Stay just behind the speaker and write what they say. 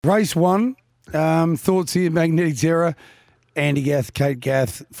Race 1, thoughts here, Magnetic Terror, Andy Gath, Kate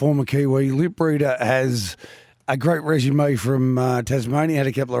Gath, former Kiwi. Lip Reader has a great resume from Tasmania, had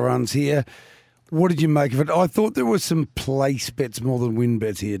a couple of runs here. What did you make of it? I thought there were some place bets more than win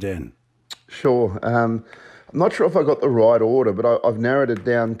bets here, Dan. Sure. I'm not sure if I got the right order, but I've narrowed it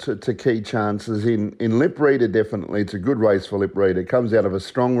down to key chances. In Lip Reader, definitely. It's a good race for Lip Reader. Comes out of a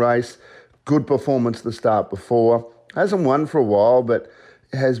strong race, good performance the start before. Hasn't won for a while, but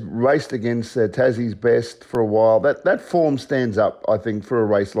has raced against Tassie's best for a while. That form stands up, I think, for a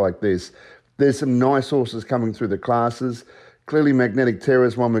race like this. There's some nice horses coming through the classes. Clearly, Magnetic Terror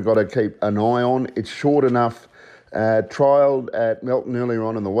is one we've got to keep an eye on. It's short enough. Trialled at Melton earlier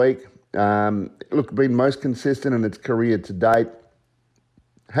on in the week. Been most consistent in its career to date.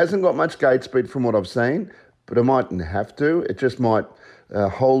 Hasn't got much gate speed from what I've seen, but it mightn't have to. It just might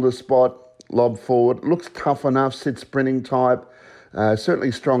hold a spot, lob forward. Looks tough enough, sits sprinting type.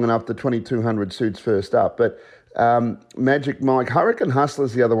 Certainly strong enough, the 2200 suits first up. But Magic Mike, Hurricane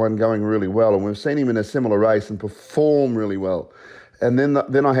Hustler's the other one going really well, and we've seen him in a similar race and perform really well. And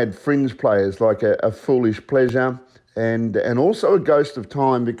then I had fringe players like a Foolish Pleasure and also a Ghost of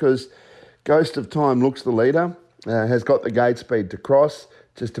Time, because Ghost of Time looks the leader, has got the gate speed to cross.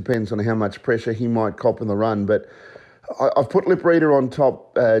 Just depends on how much pressure he might cop in the run. But I've put Lip Reader on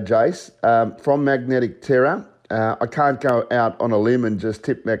top, Jace, from Magnetic Terror. I can't go out on a limb and just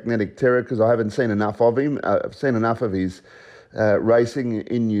tip Magnetic Terror because I haven't seen enough of him. I've seen enough of his racing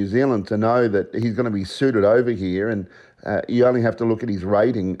in New Zealand to know that he's going to be suited over here, and you only have to look at his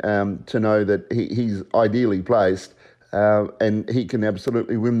rating to know that he's ideally placed. And he can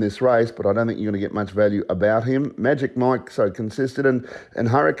absolutely win this race, but I don't think you're going to get much value about him. Magic Mike, so consistent, and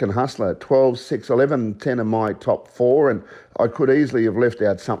Hurricane Hustler, 12, 6, 11, 10 of my top four, and I could easily have left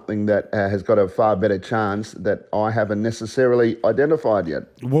out something that has got a far better chance that I haven't necessarily identified yet.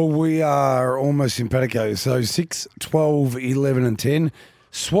 Well, we are almost in Patico, so 6, 12, 11 and 10.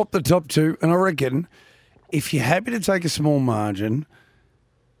 Swap the top two, and I reckon if you're happy to take a small margin,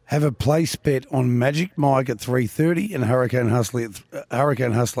 have a place bet on Magic Mike at $3.30 and Hurricane Hustler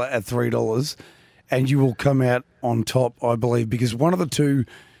at $3, and you will come out on top, I believe, because one of the two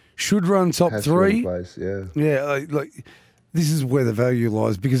should run top three. Place, yeah. Yeah, this is where the value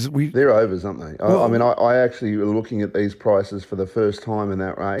lies, because they're overs, aren't they? Well, I actually were looking at these prices for the first time in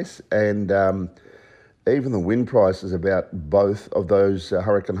that race, and even the win prices about both of those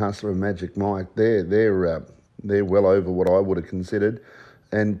Hurricane Hustler and Magic Mike, they're well over what I would have considered.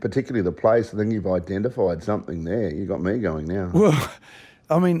 And particularly the place, I think you've identified something there. You got me going now. Well,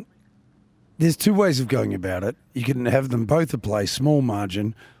 I mean, there's two ways of going about it. You can have them both a place, small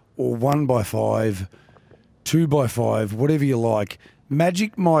margin, or 1 by 5, 2 by 5, whatever you like.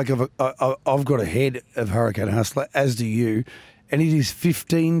 Magic Mike, I've got ahead of Hurricane Hustler, as do you, and it is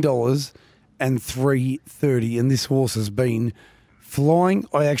 $15 and $3.30, and this horse has been flying.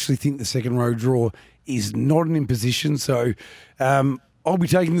 I actually think the second row draw is not an imposition, so I'll be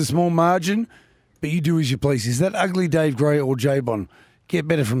taking the small margin, but you do as you please. Is that Ugly Dave Gray or J-Bon? Get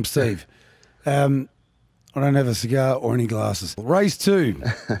better from Steve. I don't have a cigar or any glasses. Race 2.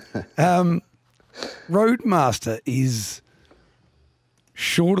 Roadmaster is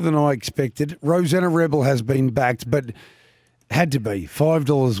shorter than I expected. Rosanna Rebel has been backed, but had to be.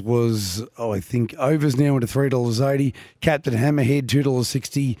 $5 was, I think, overs now into $3.80. Captain Hammerhead,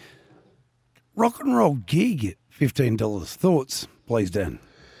 $2.60. Rock and Roll Gig, $15. Thoughts? Please, Dan.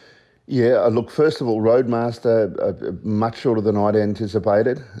 Yeah, look, first of all, Roadmaster, much shorter than I'd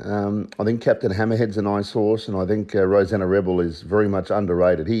anticipated. I think Captain Hammerhead's a nice horse, and I think Rosanna Rebel is very much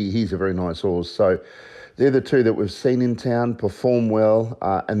underrated. He's a very nice horse. So they're the two that we've seen in town perform well,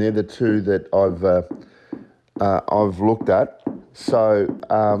 and they're the two that I've looked at. So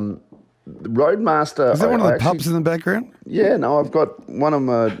Roadmaster... Is that one of the pups in the background? Yeah, no, I've got one of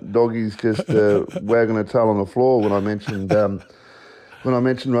my doggies just wagging a tail on the floor when I mentioned... When I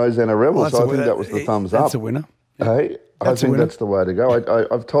mentioned Rosanna Rebel, so I think that was the thumbs up. That's a winner. Hey, I think that's the way to go.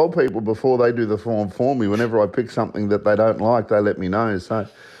 I've told people before they do the form for me, whenever I pick something that they don't like, they let me know. So,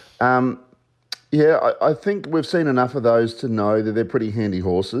 I think we've seen enough of those to know that they're pretty handy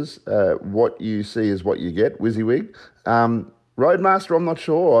horses. What you see is what you get, WYSIWYG. Roadmaster, I'm not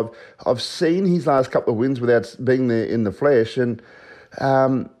sure. I've seen his last couple of wins without being there in the flesh, and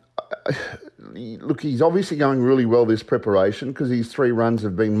look, he's obviously going really well this preparation because his 3 runs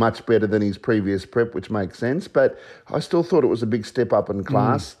have been much better than his previous prep, which makes sense. But I still thought it was a big step up in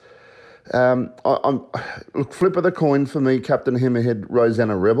class. Look, flip of the coin for me, Captain Hammerhead,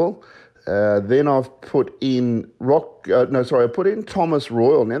 Rosanna Rebel. Then I've put in I put in Thomas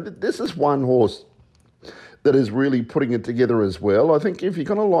Royal. Now, this is one horse that is really putting it together as well. I think if you're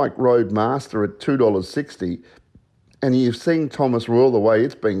going to like Roadmaster at $2.60, and you've seen Thomas Royal, the way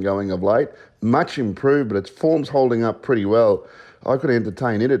it's been going of late, much improved, but its form's holding up pretty well. I could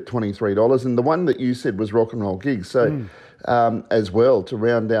entertain it at $23. And the one that you said was Rock and Roll Gig. So as well, to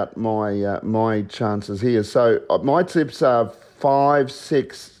round out my chances here. So my tips are 5,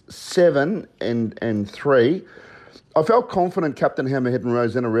 6, 7 and 3. I felt confident Captain Hammerhead and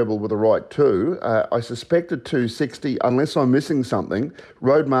Rosanna Rebel were the right two. I suspect at 260, unless I'm missing something,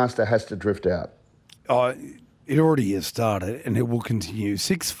 Roadmaster has to drift out. It already has started and it will continue.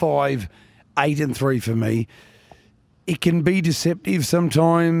 6, 5, 8 and 3 for me. It can be deceptive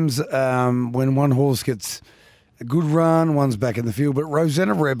sometimes when one horse gets a good run, one's back in the field. But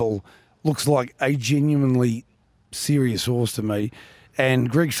Rosanna Rebel looks like a genuinely serious horse to me. And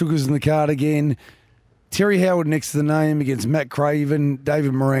Greg Sugar's in the card again. Terry Howard next to the name against Matt Craven,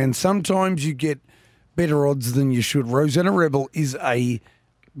 David Moran. Sometimes you get better odds than you should. Rosanna Rebel is a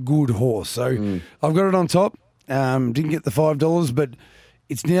good horse. So I've got it on top. Didn't get the $5, but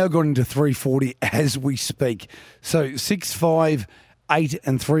it's now gone into $3.40 as we speak. So 6, 5, 8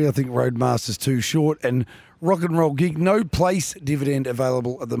 and 3, I think Roadmaster's too short. And Rock and Roll Gig, no place dividend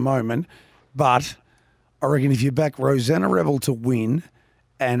available at the moment. But I reckon if you back Rosanna Rebel to win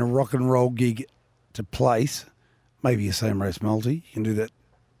and Rock and Roll Gig to place, maybe a same race multi, you can do that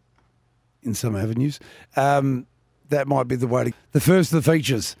in some avenues. That might be the way to. The first of the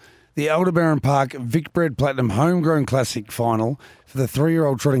features, the Aldebaran Park Vicbred Platinum Homegrown Classic Final for the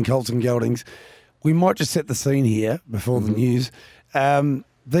 3-year-old trotting colts and geldings. We might just set the scene here before the news.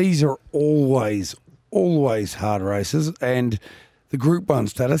 These are always hard races, and the Group 1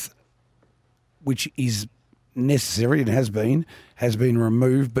 status, which is necessary and has been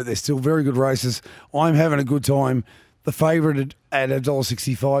removed, but they're still very good races. I'm having a good time. The favourite at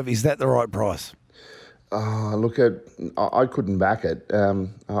 $1.65, is that the right price? I couldn't back it.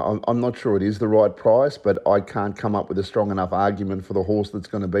 I'm not sure it is the right price, but I can't come up with a strong enough argument for the horse that's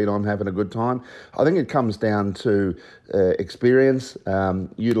going to beat I'm having a good time. I think it comes down to experience,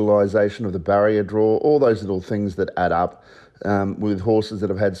 utilisation of the barrier draw, all those little things that add up with horses that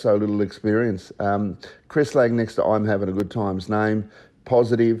have had so little experience. Chris Lang next to I'm having a good time's name.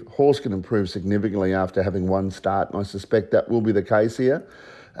 Positive. Horse can improve significantly after having one start, and I suspect that will be the case here.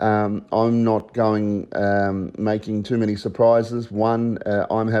 I'm not going making too many surprises. 1,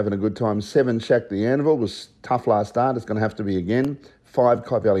 I'm having a good time. 7, Shack the Anvil was tough last start. It's going to have to be again. 5,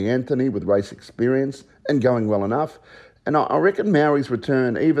 Kai Valley Anthony with race experience and going well enough. And I reckon Maori's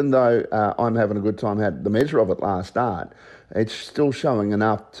Return, even though I'm having a good time, had the measure of it last start, it's still showing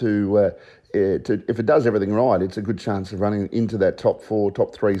enough to if it does everything right, it's a good chance of running into that top 4,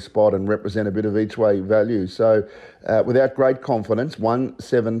 top 3 spot and represent a bit of each way value. So without great confidence, 1,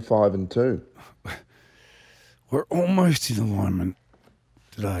 7, 5 and 2. We're almost in alignment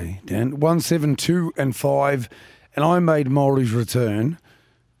today, Dan. 1, 7, 2 and 5. And I made Maori's Return.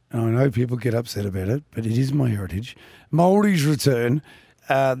 And I know people get upset about it, but it is my heritage. Maori's Return,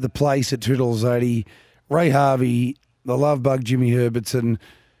 the place at $2.80. Ray Harvey, the Love Bug, Jimmy Herbertson.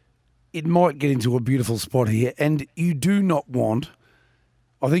 It might get into a beautiful spot here, and you do not want,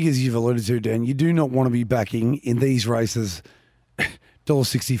 I think as you've alluded to, Dan, you do not want to be backing in these races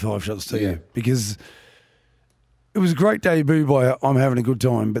 $1.65 shots to you, because it was a great debut by I'm having a good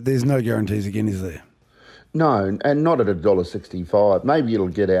time, but there's no guarantees again, is there? No, and not at $1.65. Maybe it'll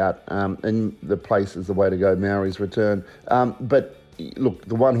get out, and the place is the way to go, Maori's Return. But look,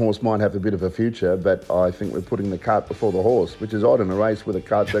 the one horse might have a bit of a future, but I think we're putting the cart before the horse, which is odd in a race where the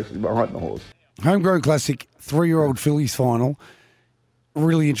cart's actually behind the horse. Homegrown Classic, 3-year-old fillies final.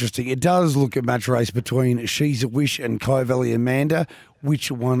 Really interesting. It does look a match race between She's a Wish and Kai Valley Amanda.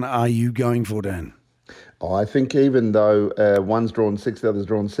 Which one are you going for, Dan? I think even though one's drawn 6, the other's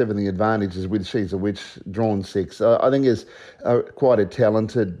drawn 7, the advantage is with She's a Witch drawn 6. I think is quite a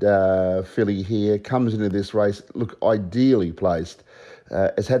talented filly here. Comes into this race, look, ideally placed.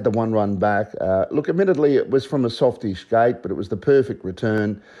 Has had the one run back. Look, admittedly, it was from a softish gate, but it was the perfect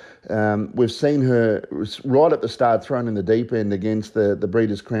return. We've seen her right at the start thrown in the deep end against the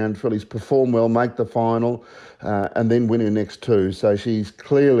Breeders' Crown fillies, perform well, make the final, and then win her next 2. So she's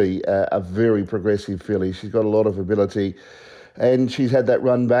clearly a very progressive filly. She's got a lot of ability, and she's had that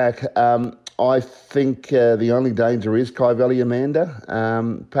run back. I think the only danger is Kai Valley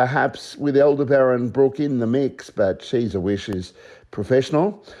Amanda, perhaps with Aldebaran Brook in the mix, but She's a Wish is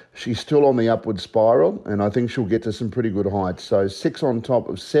professional. She's still on the upward spiral, and I think she'll get to some pretty good heights. So 6 on top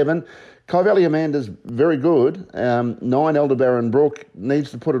of 7. Kai Valley Amanda's very good. 9 Aldebaran Brook needs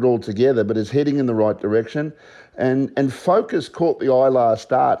to put it all together, but is heading in the right direction. And Focus caught the eye last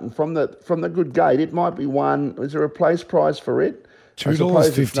start, and from the good gate, it might be one. Is there a place price for it? I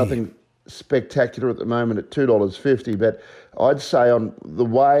suppose it's $2.50. nothing spectacular at the moment at $2.50, but I'd say on the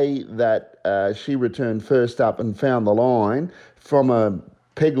way that she returned first up and found the line from a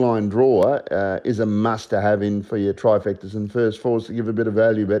peg line drawer is a must to have in for your trifectas and first fours to give a bit of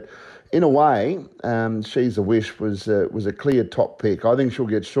value. But in a way, She's a Wish was a clear top pick. I think she'll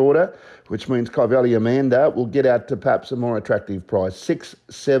get shorter, which means Kyveli Amanda will get out to perhaps a more attractive price, 6,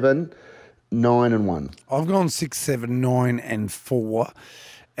 7, 9 and 1. I've gone 6, 7, 9 and 4.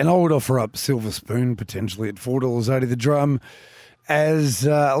 And I would offer up Silver Spoon potentially at $4.80 the drum as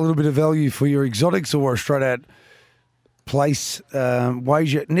a little bit of value for your exotics or a straight out place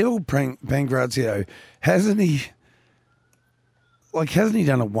wager. Neil Pancrazio, hasn't he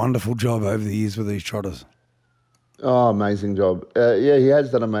done a wonderful job over the years with these trotters? Oh, amazing job. Yeah, he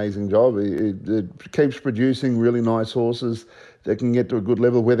has done an amazing job. He keeps producing really nice horses that can get to a good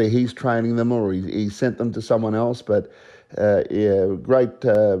level, whether he's training them or he sent them to someone else. But great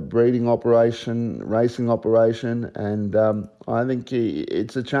breeding operation, racing operation, and I think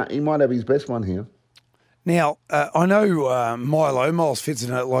he might have his best one here. Now, I know Miles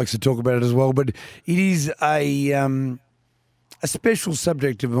Fitzner likes to talk about it as well, but it is a special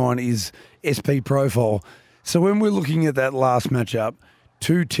subject of mine is SP Profile. So when we're looking at that last matchup,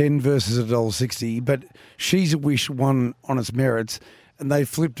 2.10 versus $1.60, but She's a Wish won on its merits, and they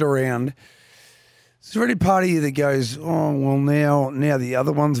flipped around. Is there any part of you that goes, oh, well, now the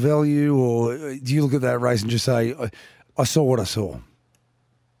other one's value, or do you look at that race and just say, I saw what I saw?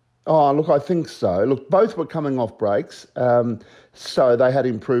 Oh, look, I think so. Look, both were coming off breaks, so they had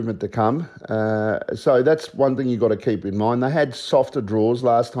improvement to come. So that's one thing you've got to keep in mind. They had softer draws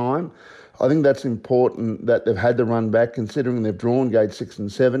last time. I think that's important that they've had to run back, considering they've drawn gate 6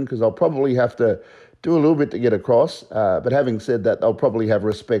 and 7, because they'll probably have to do a little bit to get across. But having said that, they'll probably have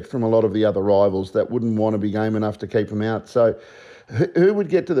respect from a lot of the other rivals that wouldn't want to be game enough to keep them out. So who would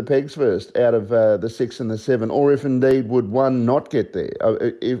get to the pegs first out of the 6 and the 7? Or if indeed would one not get there?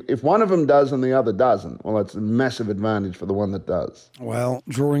 If one of them does and the other doesn't, well, that's a massive advantage for the one that does. Well,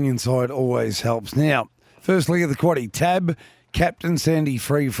 drawing inside always helps. Now, first leg of the quaddie, Tab, Captain Sandy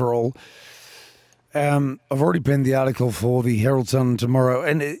Free for All. I've already penned the article for the Herald Sun tomorrow,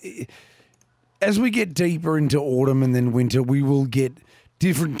 and as we get deeper into autumn and then winter, we will get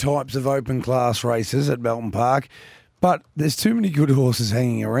different types of open class races at Melton Park, but there's too many good horses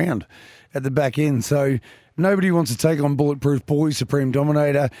hanging around at the back end, so nobody wants to take on Bulletproof Boy, Supreme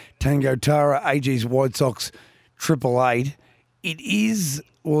Dominator, Tango Tara, AG's White Sox, 888.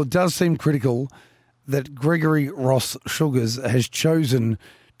 It does seem critical that Gregory Ross Sugars has chosen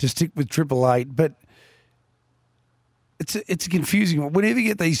to stick with 888, but it's confusing. Whenever you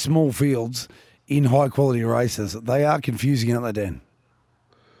get these small fields in high quality races, they are confusing, aren't they, Dan?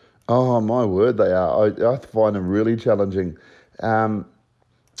 Oh, my word, they are. I find them really challenging.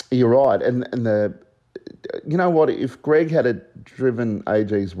 You're right, and you know what? If Greg had driven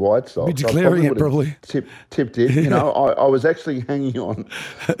AG's White Sox, be declaring it probably. Tipped it. You know, I was actually hanging on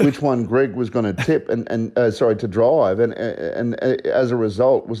which one Greg was going to tip and to drive, and as a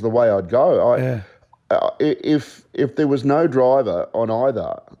result was the way I'd go. If there was no driver on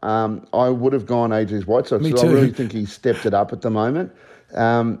either, I would have gone AG's White Sox. Me so too. I really think he's stepped it up at the moment.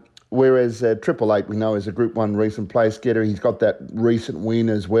 Whereas 888 we know is a Group 1 recent place getter. He's got that recent win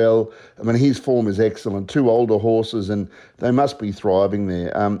as well. I mean, his form is excellent. 2 older horses, and they must be thriving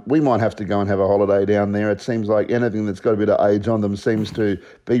there. We might have to go and have a holiday down there. It seems like anything that's got a bit of age on them seems to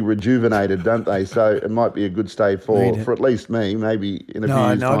be rejuvenated, don't they? So it might be a good stay for at least me, maybe in a few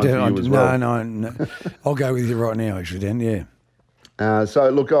years' time for you as well. No. I'll go with you right now, actually, Dan, yeah. So,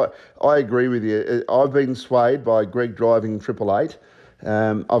 look, I agree with you. I've been swayed by Greg driving 888.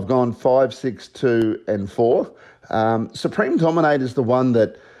 I've gone 5, 6, 2 and 4. Supreme Dominator is the one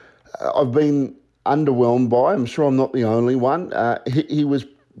that I've been underwhelmed by. I'm sure I'm not the only one. He was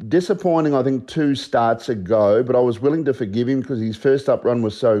disappointing, I think, 2 starts ago, but I was willing to forgive him because his first up run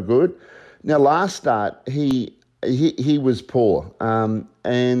was so good. Now, last start, he was poor.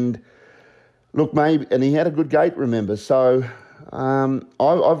 And look, and he had a good gate, remember. So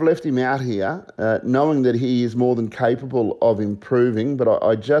I've left him out here, knowing that he is more than capable of improving, but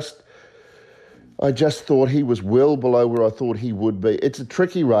I just thought he was well below where I thought he would be. It's a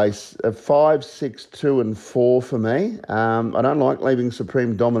tricky race, 5, 6, 2 and 4 for me. I don't like leaving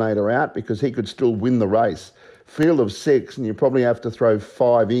Supreme Dominator out because he could still win the race. Field of 6, and you probably have to throw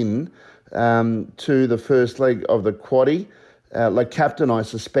 5 in to the first leg of the quaddie. Captain, I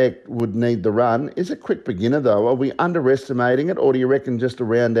suspect, would need the run. Is a quick beginner, though. Are we underestimating it, or do you reckon just to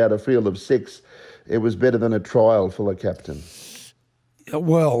round out a field of 6 it was better than a trial for the captain.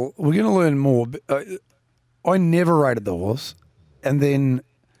 Well, we're going to learn more. I never rated the horse, and then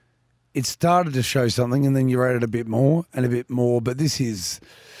it started to show something, and then you rated a bit more and a bit more. But this is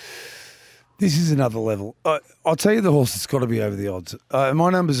another level. I'll tell you the horse that's got to be over the odds. My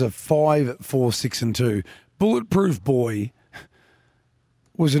numbers are 5, 4, 6, and 2. Bulletproof Boy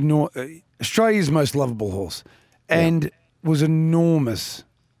was Australia's most lovable horse, and was enormous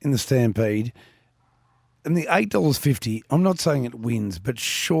in the Stampede. And the $8.50, I'm not saying it wins, but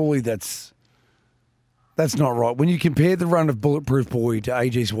surely that's not right. When you compare the run of Bulletproof Boy to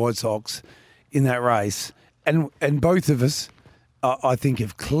AG's White Sox in that race, and both of us, I think,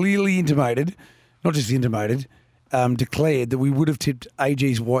 have clearly intimated, not just intimated, declared that we would have tipped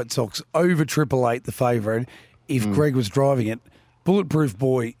AG's White Sox over 888, the favourite, if Greg was driving it. Bulletproof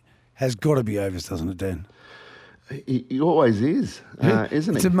Boy has got to be overs, doesn't it, Dan? He always is,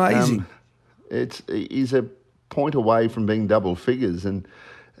 isn't he? It's amazing. He's a point away from being double figures, and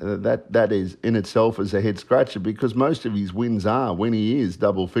that is in itself is a head scratcher, because most of his wins are when he is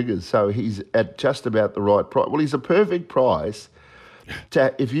double figures. So he's at just about the right price. Well, he's a perfect price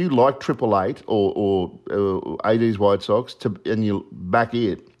if you like 888 or AD's White Sox and you back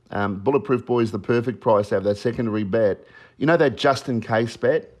it. Bulletproof Boy is the perfect price to have that secondary bet. You know, that just in case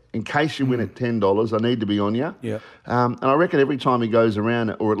bet. In case you win at $10, I need to be on you. Yeah. And I reckon every time he goes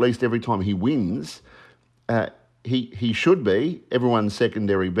around, or at least every time he wins, he should be everyone's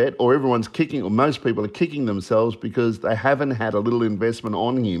secondary bet, or everyone's kicking, or most people are kicking themselves because they haven't had a little investment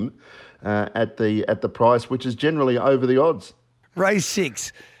on him at the price, which is generally over the odds. Race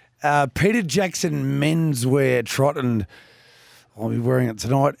 6, Peter Jackson Menswear Trot, and I'll be wearing it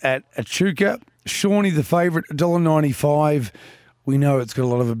tonight at Echuca. Shawnee, the favourite, $1.95. We know it's got a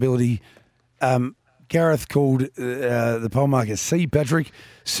lot of ability. Gareth called the pole marker C. Patrick.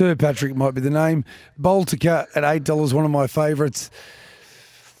 Sir Patrick might be the name. Baltica at $8, one of my favourites.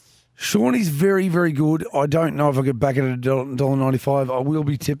 Shawnee's very, very good. I don't know if I could back it at $1.95. I will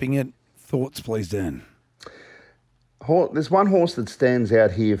be tipping it. Thoughts, please, Dan? There's one horse that stands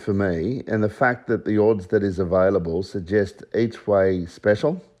out here for me, and the fact that the odds that is available suggest each way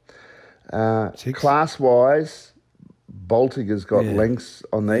special. Class-wise, Baltica's got lengths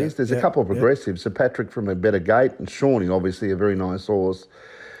on these. There's a couple of progressives. So Patrick from a better gate, and Shawnee, obviously, a very nice horse.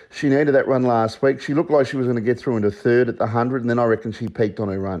 She needed that run last week. She looked like she was going to get through into third at the 100, and then I reckon she peaked on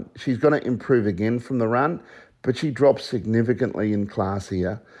her run. She's going to improve again from the run, but she dropped significantly in class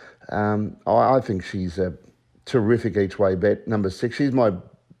here. I think she's a terrific each-way bet. Number 6, she's my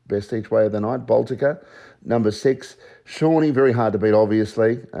best each-way of the night, Baltica. Number 6, Shawnee, very hard to beat,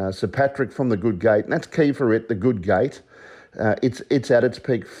 obviously. Sir Patrick from the good gate, and that's key for it, the good gate. It's at its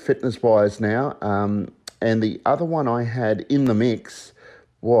peak fitness-wise now. And the other one I had in the mix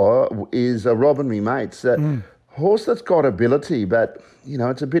is a Robin Me Mates. Horse that's got ability, but, you know,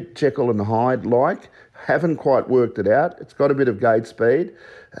 it's a bit Jekyll and Hyde-like. Haven't quite worked it out. It's got a bit of gate speed.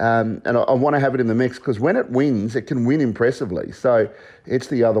 And I want to have it in the mix because when it wins, it can win impressively. So it's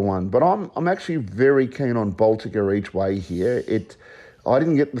the other one. But I'm actually very keen on Baltica each way here. I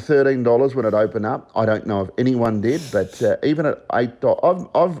didn't get the $13 when it opened up. I don't know if anyone did, but even at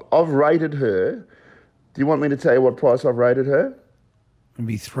 $8, I've rated her. Do you want me to tell you what price I've rated her? It'd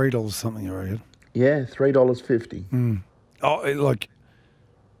be $3 something, I reckon. Yeah, $3.50.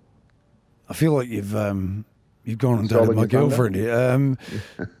 I feel like you've gone and dated my girlfriend here.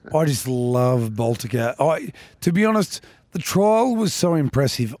 I just love Baltica. To be honest, the trial was so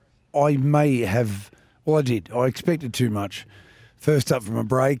impressive. I did. I expected too much. First up from a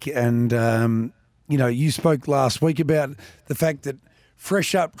break, and you spoke last week about the fact that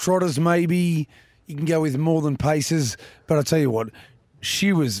fresh up trotters maybe you can go with more than paces, but I tell you what,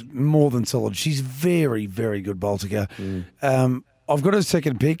 she was more than solid. She's very, very good, Baltica. I've got a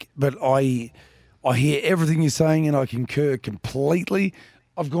second pick, but I hear everything you're saying and I concur completely.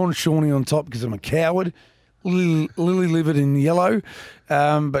 I've gone Shawnee on top because I'm a coward. Lily livered in yellow,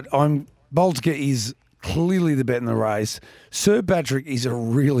 but Baltica is clearly the bet in the race. Sir Patrick is a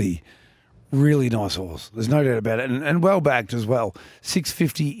really, really nice horse. There's no doubt about it, and well backed as well.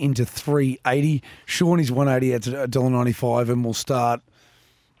 $6.50 into $3.80. Shawnee's $1.80 at $1.95, and we'll start,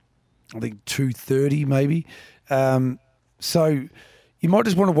 I think, $2.30 maybe. So you might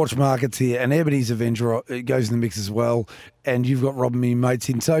just want to watch markets here, and Ebony's Avenger goes in the mix as well, and you've got Robin Me Mates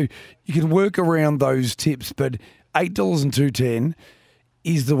in. So you can work around those tips, but $8 and $2.10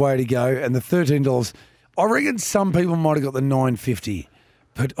 is the way to go, and the $13, I reckon some people might have got the $9.50,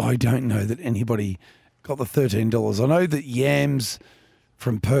 but I don't know that anybody got the $13. I know that Yams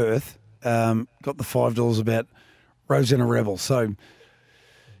from Perth got the $5 about Rosanna Rebel, so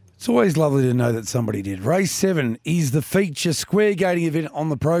It's always lovely to know that somebody did. Race 7 is the feature square gating event on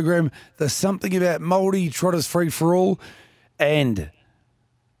the program. There's something about Māori Trotters Free for All, and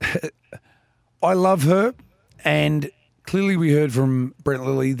I love her. And clearly we heard from Brent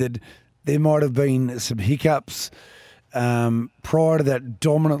Lilly that there might have been some hiccups prior to that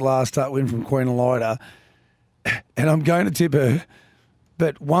dominant last start win from Queen Elida. And I'm going to tip her,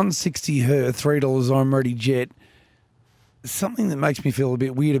 but 160 her, $3 I'm Ready Jet. Something that makes me feel a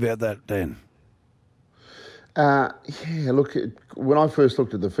bit weird about that, Dan. Yeah, look, when I first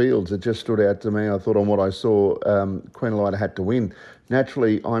looked at the fields, it just stood out to me. I thought on what I saw, Queen Elida had to win.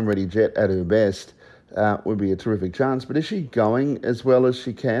 Naturally, I'm Ready Jet at her best would be a terrific chance. But is she going as well as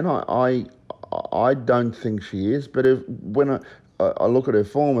she can? I don't think she is. But when I look at her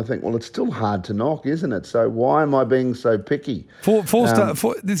form, I think, well, it's still hard to knock, isn't it? So why am I being so picky?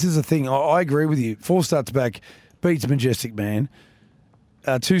 This is the thing. I agree with you. 4 starts back. Beats Majestic Man.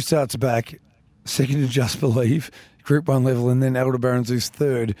 2 starts back, second to Just Believe, Group 1 level, and then Aldebaran Zeus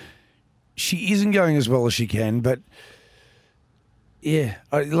third. She isn't going as well as she can, but yeah,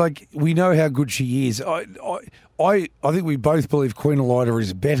 we know how good she is. I think we both believe Queen Elida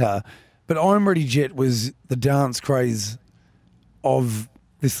is better, but I'm Ready Jet was the dance craze of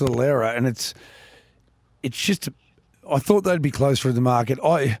this little era, and it's just I thought they'd be closer in the market.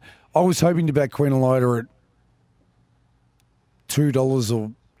 I was hoping to back Queen Elida at $2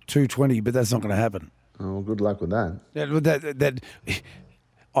 or $2.20, but that's not going to happen. Oh, good luck with that.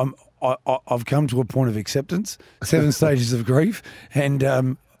 I've come to a point of acceptance, 7 stages of grief, and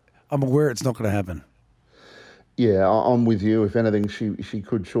I'm aware it's not going to happen. Yeah, I'm with you. If anything, she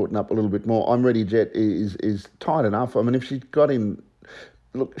could shorten up a little bit more. I'm Ready Jet is tight enough. I mean, if she got in,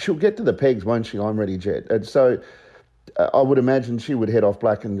 look, she'll get to the pegs, won't she? I'm Ready Jet, and so. I would imagine she would head off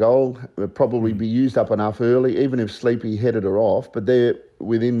Black and Gold, probably be used up enough early, even if Sleepy headed her off. But there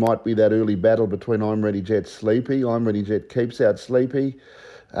within might be that early battle between I'm Ready Jet, Sleepy. I'm Ready Jet keeps out Sleepy.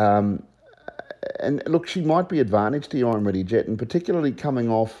 And look, she might be advantaged to I'm Ready Jet, and particularly coming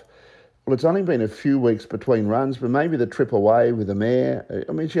off, well, it's only been a few weeks between runs, but maybe the trip away with the mare.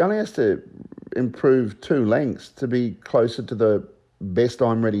 I mean, she only has to improve 2 lengths to be closer to the best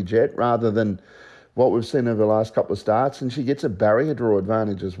I'm Ready Jet rather than what we've seen over the last couple of starts, and she gets a barrier draw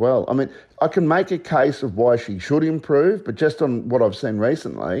advantage as well. I mean, I can make a case of why she should improve, but just on what I've seen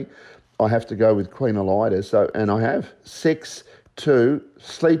recently, I have to go with Queen Elida. So, and I have 6-2.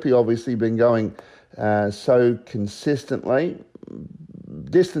 Sleepy obviously been going so consistently.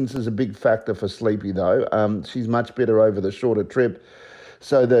 Distance is a big factor for Sleepy though. She's much better over the shorter trip.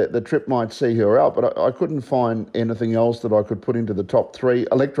 So the trip might see her out, but I couldn't find anything else that I could put into the top 3.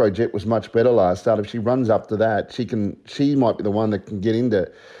 Electrojet was much better last start. If she runs up to that, she might be the one that can get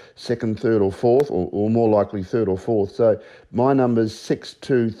into 2nd, 3rd or 4th, or more likely 3rd or 4th. So my numbers 6,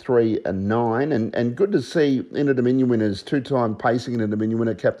 2, 3 and 9. And good to see Inter Dominion winners, 2-time pacing Inter Dominion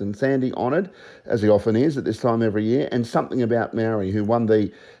winner Captain Sandy honoured, as he often is at this time every year, and Something About Maori, who won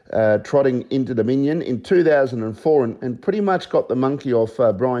the trotting Inter Dominion in 2004 and pretty much got the monkey off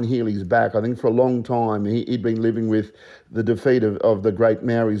Brian Healy's back. I think for a long time he'd been living with the defeat of the great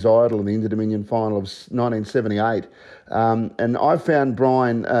Maori's Idol in the Inter Dominion final of 1978. And I found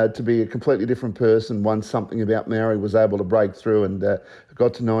Brian to be a completely different person once Something About Maori was able to break through, and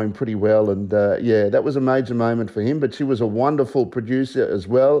got to know him pretty well. And yeah, that was a major moment for him. But she was a wonderful producer as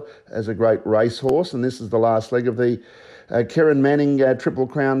well as a great racehorse. And this is the last leg of the Karen Manning Triple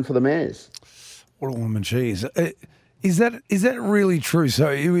Crown for the mares. What a woman she is. Is that really true?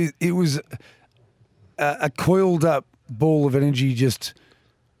 So it was a coiled up ball of energy, just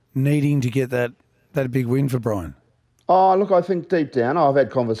needing to get that big win for Brian. Oh, look, I think deep down, I've had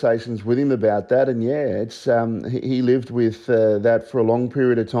conversations with him about that, and yeah, it's he lived with that for a long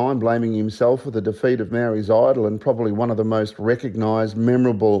period of time, blaming himself for the defeat of Maori's Idol, and probably one of the most recognised,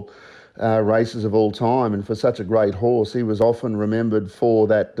 memorable races of all time. And for such a great horse, he was often remembered for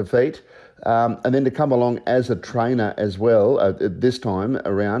that defeat. And then to come along as a trainer as well, this time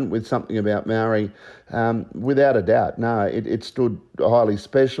around with Something About Maori, without a doubt. No, it stood highly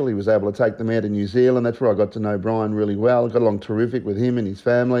special. He was able to take the mare to New Zealand. That's where I got to know Brian really well. Got along terrific with him and his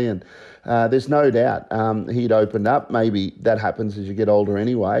family. And there's no doubt he'd opened up. Maybe that happens as you get older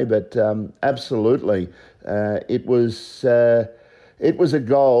anyway. But absolutely, it was... It was a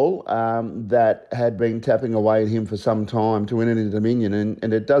goal that had been tapping away at him for some time to win it in Dominion,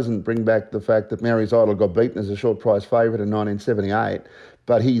 and it doesn't bring back the fact that Maori's Idol got beaten as a short price favourite in 1978,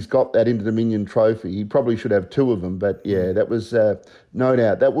 but he's got that Inter Dominion trophy. He probably should have 2 of them, but yeah, that was no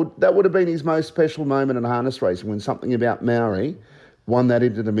doubt. That would have been his most special moment in harness racing, when Something About Maori won that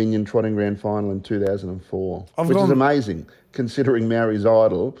Inter-Dominion Trotting Grand Final in 2004, I've which is gone- amazing considering Maori's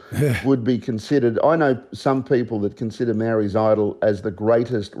Idol would be considered. I know some people that consider Maori's Idol as the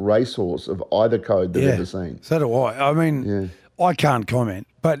greatest racehorse of either code they've ever seen. So do I. I mean, I can't comment,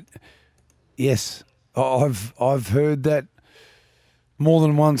 but yes, I've heard that more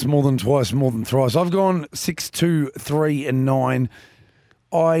than once, more than twice, more than thrice. I've gone 6, 2, 3, and 9.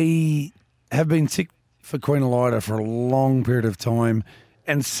 I have been sick for Queen Elida for a long period of time,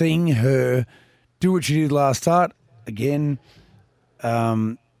 and seeing her do what she did last start again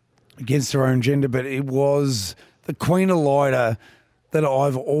against her own gender, but it was the Queen Elida that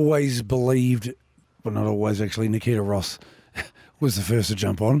I've always believed, well, not always actually. Nikita Ross was the first to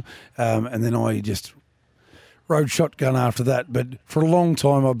jump on, and then I just rode shotgun after that. But for a long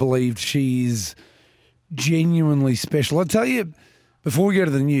time, I believed she's genuinely special. I tell you, before we go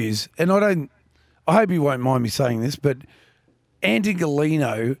to the news, and I hope you won't mind me saying this, but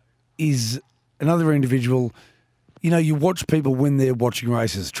Antigolino is another individual. You know, you watch people when they're watching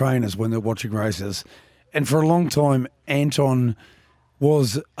races, trainers when they're watching races, and for a long time, Anton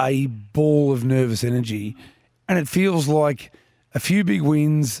was a ball of nervous energy, and it feels like a few big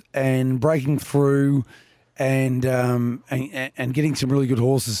wins and breaking through and getting some really good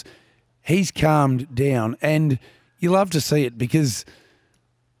horses. He's calmed down, and you love to see it because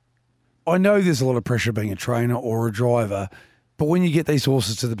I know there's a lot of pressure being a trainer or a driver, but when you get these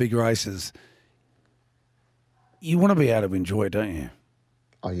horses to the big races, you want to be able to enjoy it, don't you?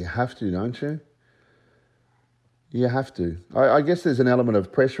 Oh, you have to, don't you? You have to. I guess there's an element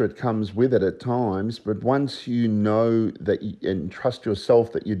of pressure that comes with it at times, but once you know that and trust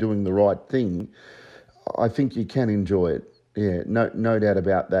yourself that you're doing the right thing, I think you can enjoy it. Yeah, no doubt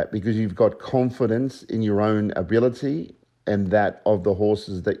about that, because you've got confidence in your own ability and that of the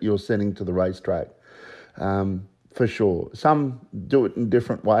horses that you're sending to the racetrack, for sure. Some do it in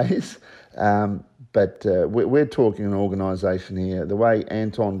different ways, but we're talking an organisation here. The way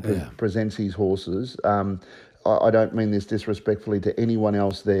Anton presents his horses, I don't mean this disrespectfully to anyone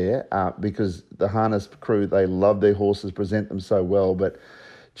else there, because the harness crew, they love their horses, present them so well, but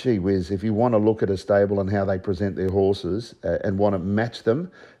gee whiz, if you want to look at a stable and how they present their horses and want to match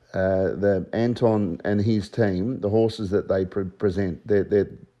them, the Anton and his team, the horses that they present, they're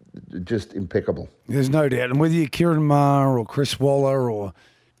just impeccable. There's no doubt. And whether you're Kieran Maher or Chris Waller or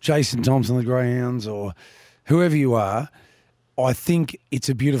Jason Thompson, the Greyhounds, or whoever you are, I think it's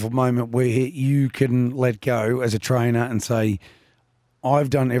a beautiful moment where you can let go as a trainer and say, I've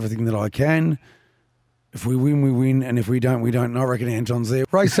done everything that I can. If we win, we win, and if we don't, we don't. And I reckon Anton's there.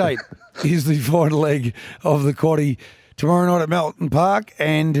 Race 8 is the final leg of the quaddie tomorrow night at Melton Park,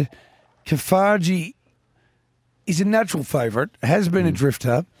 and Kafaji is a natural favourite, has been a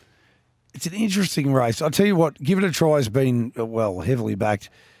drifter. It's an interesting race. I'll tell you what, Give It a Try has been, well, heavily backed.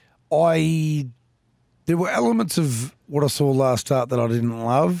 There were elements of what I saw last start that I didn't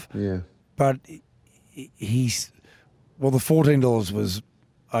love. Yeah. But the $14 was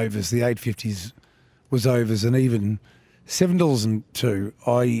overs, the $8.50s was overs, and even $7.02.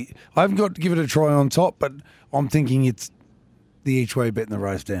 I haven't got to Give It a Try on top, but I'm thinking it's the each way bet in the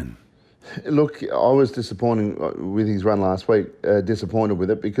race down. Look, I was disappointed with his run last week, disappointed with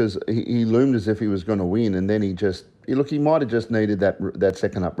it because he loomed as if he was going to win, and then he might have just needed that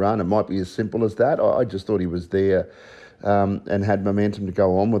second up run. It might be as simple as that. I just thought he was there and had momentum to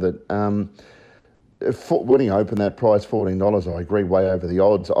go on with it. When he opened that price, $14, I agree, way over the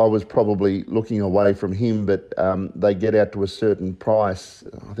odds. I was probably looking away from him, but they get out to a certain price.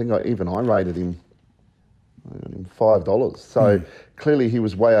 I think I rated him $5. So clearly he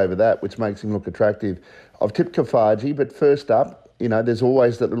was way over that, which makes him look attractive. I've tipped Kafaji, but first up, there's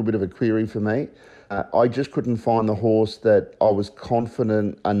always that little bit of a query for me. I just couldn't find the horse that I was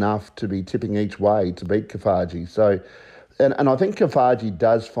confident enough to be tipping each way to beat Kafaji. So, and I think Kafaji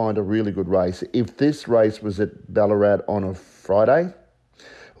does find a really good race. If this race was at Ballarat on a Friday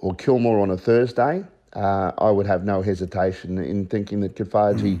or Kilmore on a Thursday, I would have no hesitation in thinking that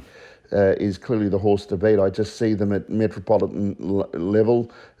Kafaji is clearly the horse to beat. I just see them at metropolitan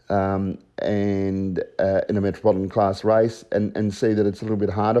level and in a metropolitan class race and see that it's a little bit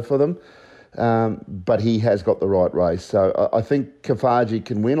harder for them. But he has got the right race. So I think Kafaji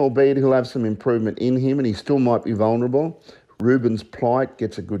can win, albeit he'll have some improvement in him and he still might be vulnerable. Ruben's Plight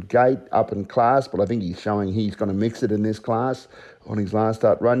gets a good gate up in class, but I think he's showing he's going to mix it in this class on his last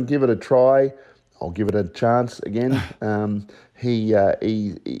start run. Give It a Try. I'll give it a chance again.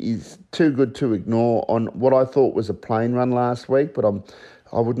 He's too good to ignore on what I thought was a plain run last week, but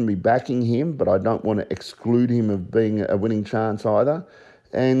I wouldn't be backing him, but I don't want to exclude him of being a winning chance either.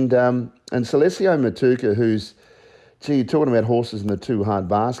 And Celestio Matuka, who's Gee, you're talking about horses in the too hard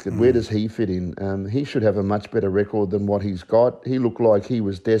basket. Where does he fit in? He should have a much better record than what he's got. He looked like he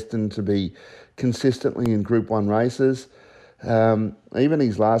was destined to be consistently in Group 1 races. Even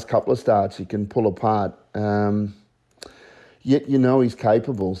his last couple of starts, he can pull apart. Yet he's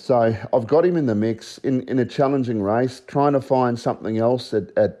capable. So I've got him in the mix in a challenging race, trying to find something else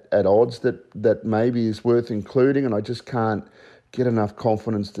at odds that maybe is worth including, and I just can't get enough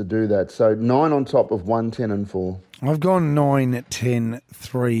confidence to do that. So 9 on top of 1, 10 and 4. I've gone 9, 10,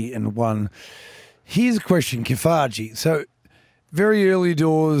 3 and 1. Here's a question, Kafaji. So very early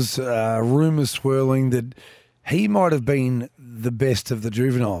doors, rumours swirling that he might have been the best of the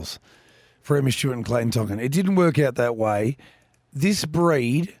juveniles for Emma Stewart and Clayton Tonkin. It didn't work out that way. This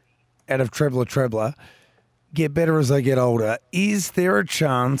breed out of Trebler get better as they get older. Is there a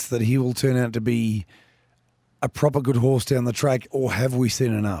chance that he will turn out to be a proper good horse down the track, or have we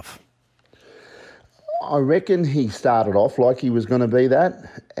seen enough? I reckon he started off like he was going to be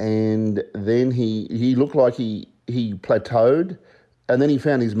that, and then he looked like he plateaued, and then he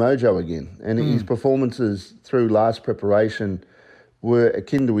found his mojo again. And his performances through last preparation were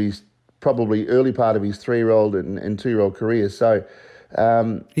akin to his probably early part of his 3-year-old and 2-year-old career. So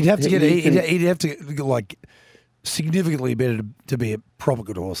he'd have to like significantly better to be a proper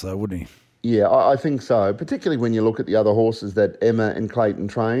good horse, though, wouldn't he? Yeah, I think so, particularly when you look at the other horses that Emma and Clayton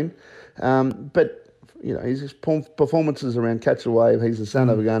train. But his performances around Catch a Wave, he's the son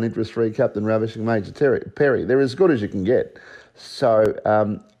of a gun, interest-free captain, Ravishing Major Perry. They're as good as you can get.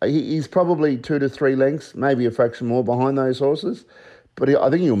 So he's probably 2 to 3 lengths, maybe a fraction more behind those horses. But I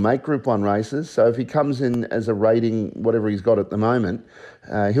think he'll make Group 1 races. So if he comes in as a rating, whatever he's got at the moment,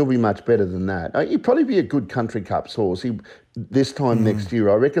 he'll be much better than that. He'd probably be a good Country Cups horse this time next year.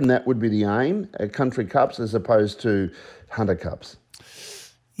 I reckon that would be the aim, Country Cups as opposed to Hunter Cups.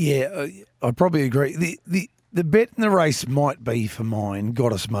 Yeah, I probably agree. The bet in the race might be for mine,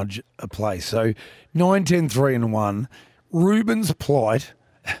 Gotta Smudge a place. So 9, 10, 3 and 1. Ruben's Plight.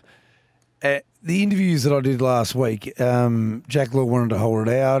 The interviews that I did last week, Jack Law wanted to hold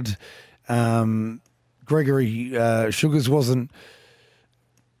it out. Gregory Sugars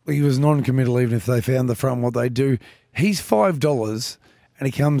he was non-committal even if they found the front what they do. He's $5 and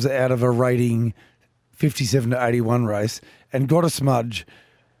he comes out of a rating 57 to 81 race, and Gotta Smudge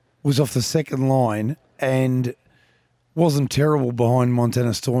was off the second line and wasn't terrible behind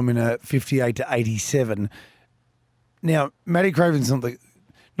Montana Storm in a 58 to 87. Now, Matty Craven's not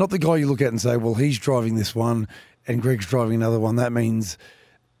the guy you look at and say, well, he's driving this one and Greg's driving another one. That means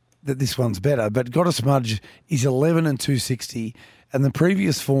that this one's better. But Gotta Smudge is 11 and 260, and the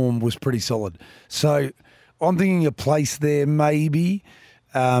previous form was pretty solid. So I'm thinking a place there maybe,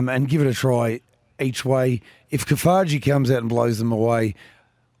 and give it a try each way. If Kafaji comes out and blows them away,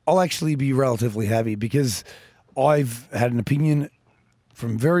 I'll actually be relatively happy because I've had an opinion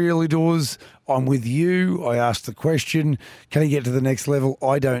from very early doors. I'm with you. I asked the question, can he get to the next level?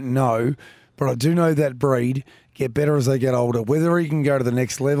 I don't know, but I do know that breed get better as they get older. Whether he can go to the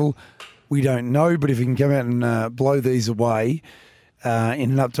next level, we don't know, but if he can come out and blow these away in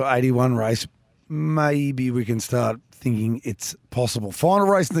an up to 81 race, maybe we can start thinking it's possible. Final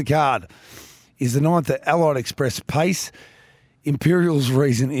race in the card is the 9th at Allied Express Pace. Imperial's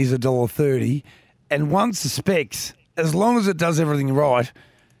reason is $1.30, and one suspects, as long as it does everything right,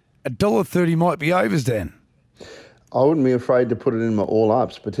 $1.30 might be overs, Dan. I wouldn't be afraid to put it in my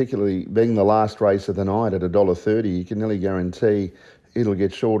all-ups, particularly being the last race of the night at $1.30. You can nearly guarantee it'll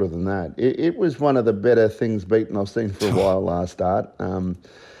get shorter than that. It was one of the better things beaten I've seen for a while last start.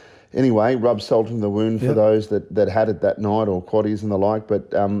 Anyway, rub salt in the wound for those that had it that night, or quaddies and the like,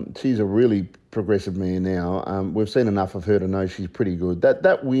 but she's a really progressive mare now. We've seen enough of her to know she's pretty good.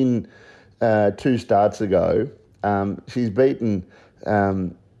 That win 2 starts ago, she's beaten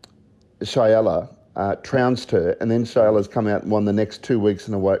Shayla, trounced her, and then Shayla's come out and won the next 2 weeks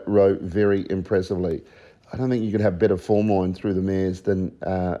in a row very impressively. I don't think you could have better form line through the mares than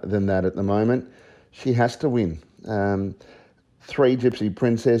that at the moment. She has to win. 3 Gypsy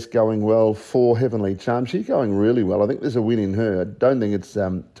Princess going well, 4 Heavenly Charm. She's going really well. I think there's a win in her. I don't think it's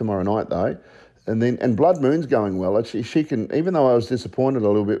tomorrow night though. And Blood Moon's going well. She can, even though I was disappointed a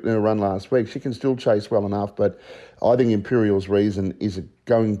little bit in her run last week, she can still chase well enough. But I think Imperial's reason is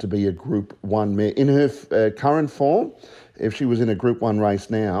going to be a Group 1 mare. In her current form, if she was in a Group 1 race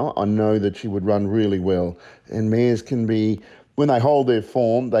now, I know that she would run really well. And mares can be, when they hold their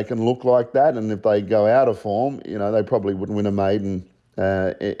form, they can look like that. And if they go out of form, they probably wouldn't win a maiden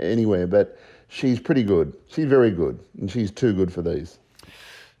anywhere. But she's pretty good. She's very good. And she's too good for these.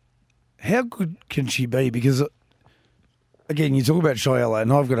 How good can she be? Because again, you talk about Shiella,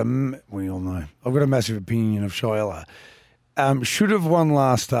 and I've got we all know, I've got a massive opinion of Shiella. Should have won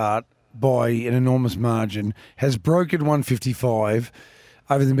last start by an enormous margin, has broken 155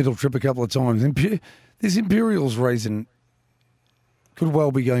 over the middle trip a couple of times. This Imperials reason could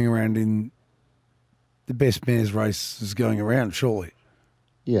well be going around in the best mares races going around, surely.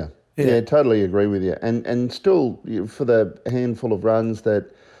 Yeah, totally agree with you. And still, for the handful of runs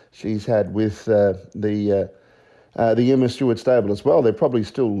that she's had with the Emma Stewart stable as well, they're probably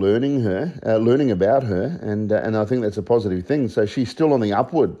still learning about her, and I think that's a positive thing. So she's still on the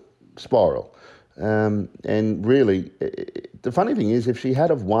upward spiral. And really, the funny thing is, if she had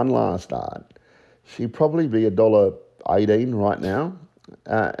have won last start, she'd probably be $1.18 right now.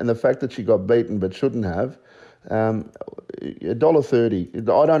 And the fact that she got beaten but shouldn't have, $1.30.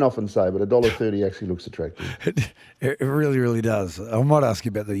 I don't often say, but $1.30 actually looks attractive. It really, really does. I might ask you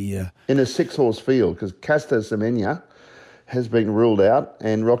about the in a 6-horse field, because Casta Semenya has been ruled out,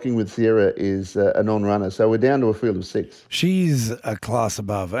 and Rocking with Sierra is a non-runner. So we're down to a field of 6. She's a class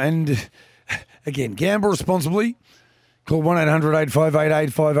above. And again, gamble responsibly. Call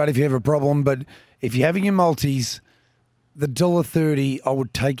 1-800-858-858 if you have a problem. But if you're having your multis, the $1.30, I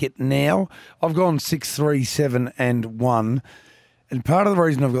would take it now. I've gone 6, 3, 7 and 1. And part of the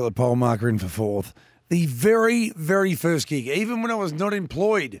reason I've got the pole marker in for 4th, the very, very first gig, even when I was not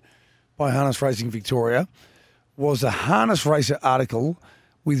employed by Harness Racing Victoria, was a Harness Racer article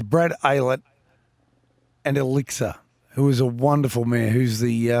with Brad Aylett and Elixir, who is a wonderful mare, who's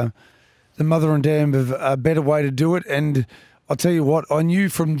the mother and dam of A Better Way to Do It. And I'll tell you what, I knew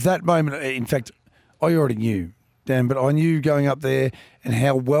from that moment, in fact, I already knew, Dan, but I knew going up there and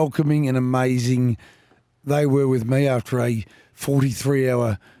how welcoming and amazing they were with me after a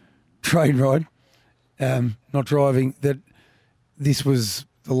 43-hour train ride, not driving, that this was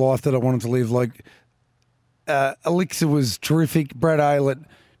the life that I wanted to live. Like, Elixir was terrific, Brad Aylett,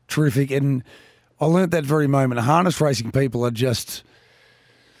 terrific, and I learnt that very moment. Harness racing people are just,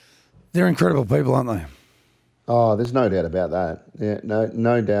 they're incredible people, aren't they? Oh, there's no doubt about that. Yeah,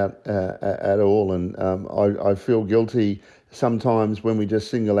 no doubt at all. And I feel guilty sometimes when we just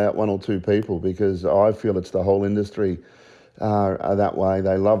single out one or two people, because I feel it's the whole industry are that way.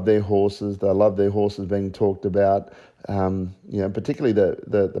 They love their horses. They love their horses being talked about. Particularly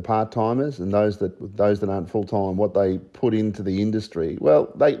the part timers and those that aren't full time. What they put into the industry,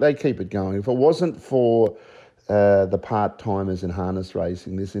 well, they keep it going. If it wasn't for the part timers in harness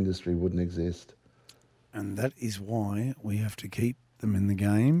racing, this industry wouldn't exist. And that is why we have to keep them in the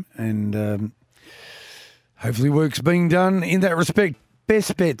game. And hopefully work's being done in that respect.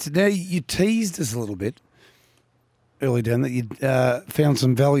 Best bets. Now, you teased us a little bit early down that you found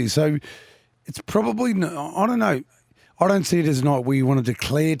some value. So it's probably, I don't know. I don't see it as a night where you want to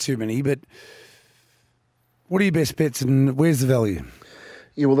declare too many, but what are your best bets and where's the value?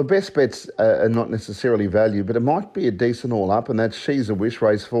 Yeah, well, the best bets are not necessarily value, but it might be a decent all-up, and that's She's a Wish,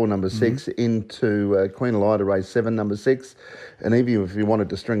 race 4, number 6, into Queen Elida, race 7, number 6, and even if you wanted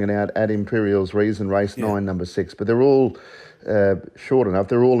to string it out, at Imperial's Reason, race 9, number 6. But they're all short enough.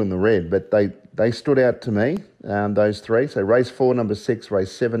 They're all in the red, but they stood out to me, those three. So race 4, number 6,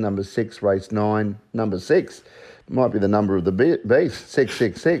 race 7, number 6, race 9, number 6. Might be the number of the beast,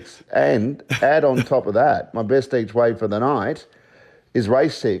 666. And add on top of that, my best each way for the night is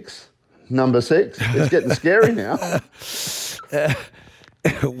race 6, number 6. It's getting scary now.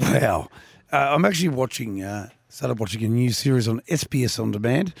 Wow. I'm actually started watching a new series on SBS On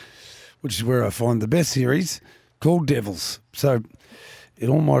Demand, which is where I find the best series, called Devils. So it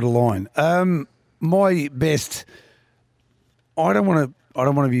all might align. My best, I don't want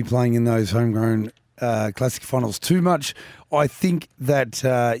to be playing in those homegrown classic finals too much. I think that,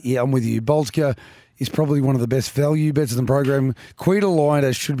 I'm with you. Bolska is probably one of the best value bets in the program. Queen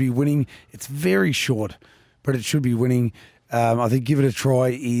Elida should be winning. It's very short, but it should be winning. I think Give It a Try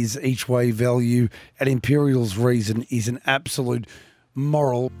is each way value. At Imperial's Reason is an absolute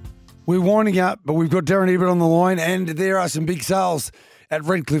moral. We're winding up, but we've got Darren Ebert on the line, and there are some big sales at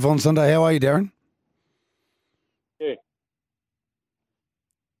Redcliffe on Sunday. How are you, Darren? Yeah.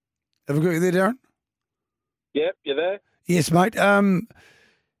 Have we got you there, Darren? Yep, you there? Yes, mate.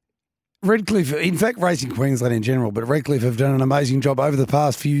 Redcliffe, in fact, Racing Queensland in general, but Redcliffe have done an amazing job over the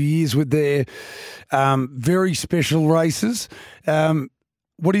past few years with their very special races.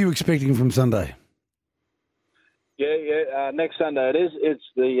 What are you expecting from Sunday? Yeah. Next Sunday it is. It's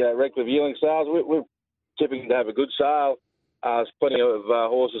the Redcliffe Yearling Sales. We're tipping to have a good sale. There's plenty of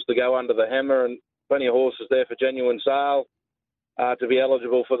horses to go under the hammer and plenty of horses there for genuine sale to be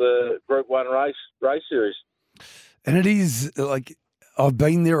eligible for the Group 1 race series. And it is like I've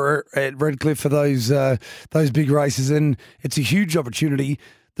been there at Redcliffe for those big races, and it's a huge opportunity.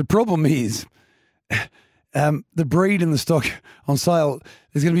 The problem is the breed and the stock on sale.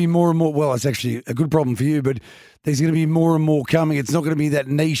 There's going to be more and more. Well, it's actually a good problem for you, but there's going to be more and more coming. It's not going to be that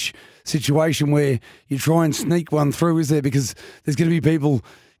niche situation where you try and sneak one through, is there? Because there's going to be people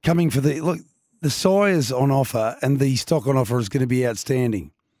coming for the sires on offer and the stock on offer is going to be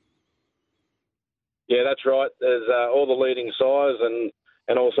outstanding. Yeah, that's right. There's all the leading sires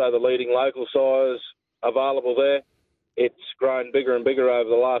and also the leading local sires available there. It's grown bigger and bigger over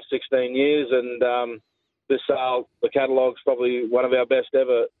the last 16 years, and this sale, the catalogue's probably one of our best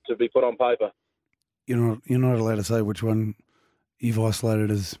ever to be put on paper. You're not allowed to say which one you've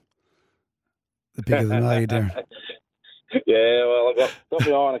isolated as the bigger than me, Darren. Yeah, well, I've got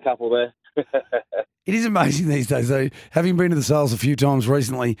my eye on a couple there. It is amazing these days, though. Having been to the sales a few times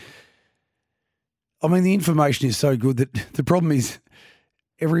recently, I mean, the information is so good that the problem is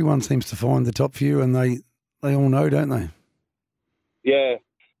everyone seems to find the top few, and they all know, don't they? Yeah.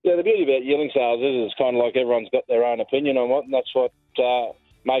 Yeah, the beauty about yearling sales is it's kind of like everyone's got their own opinion on what, and that's what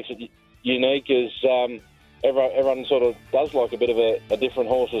makes it unique is everyone sort of does like a bit of a different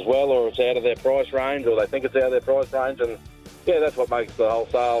horse as well, or it's out of their price range, or they think it's out of their price range, and yeah, that's what makes the whole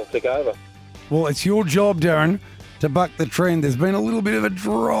sale tick over. Well, it's your job, Darren, to buck the trend. There's been a little bit of a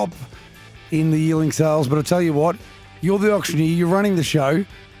drop in the yearling sales, but I tell you what, you're the auctioneer, you're running the show.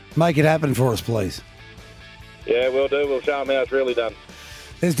 Make it happen for us, please. Yeah, we'll do. We'll show them how it's really done.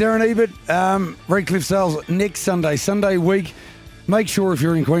 There's Darren Ebert, Redcliffe Sales next Sunday week. Make sure if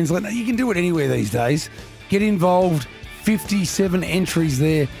you're in Queensland, you can do it anywhere these days. Get involved. 57 entries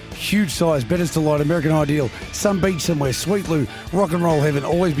there. Huge size. Better's Delight, American Ideal, Sun Beach Somewhere, Sweet Lou, Rock and Roll Heaven,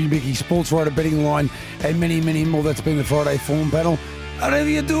 Always Be Mickey, Sports Rider Betting Line, and many, many more. That's been the Friday Form Panel. How do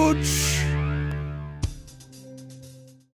you do it?